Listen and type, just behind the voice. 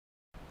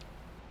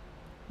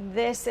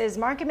This is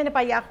Market Minute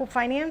by Yahoo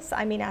Finance.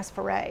 I'm Ines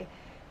Ferre.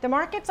 The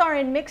markets are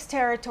in mixed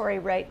territory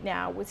right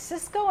now, with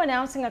Cisco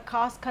announcing a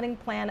cost-cutting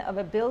plan of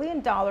 $1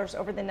 billion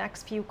over the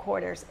next few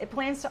quarters. It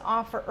plans to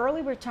offer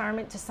early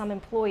retirement to some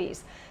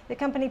employees. The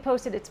company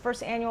posted its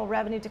first annual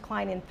revenue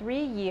decline in 3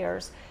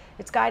 years.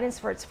 Its guidance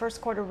for its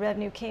first quarter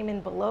revenue came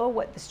in below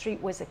what the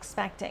street was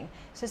expecting.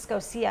 Cisco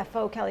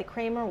CFO Kelly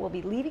Kramer will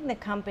be leaving the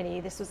company.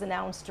 This was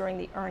announced during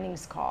the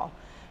earnings call.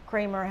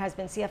 Kramer has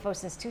been CFO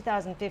since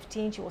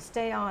 2015. She will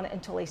stay on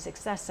until a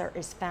successor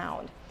is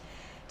found.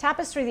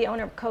 Tapestry, the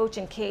owner of Coach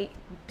and Kate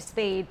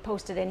Spade,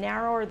 posted a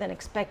narrower than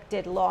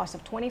expected loss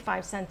of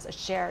 25 cents a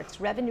share.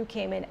 Its revenue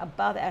came in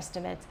above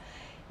estimates.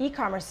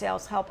 E-commerce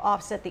sales help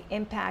offset the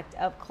impact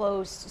of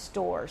closed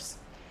stores.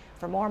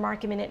 For more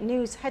Market Minute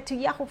news, head to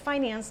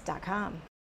yahoofinance.com.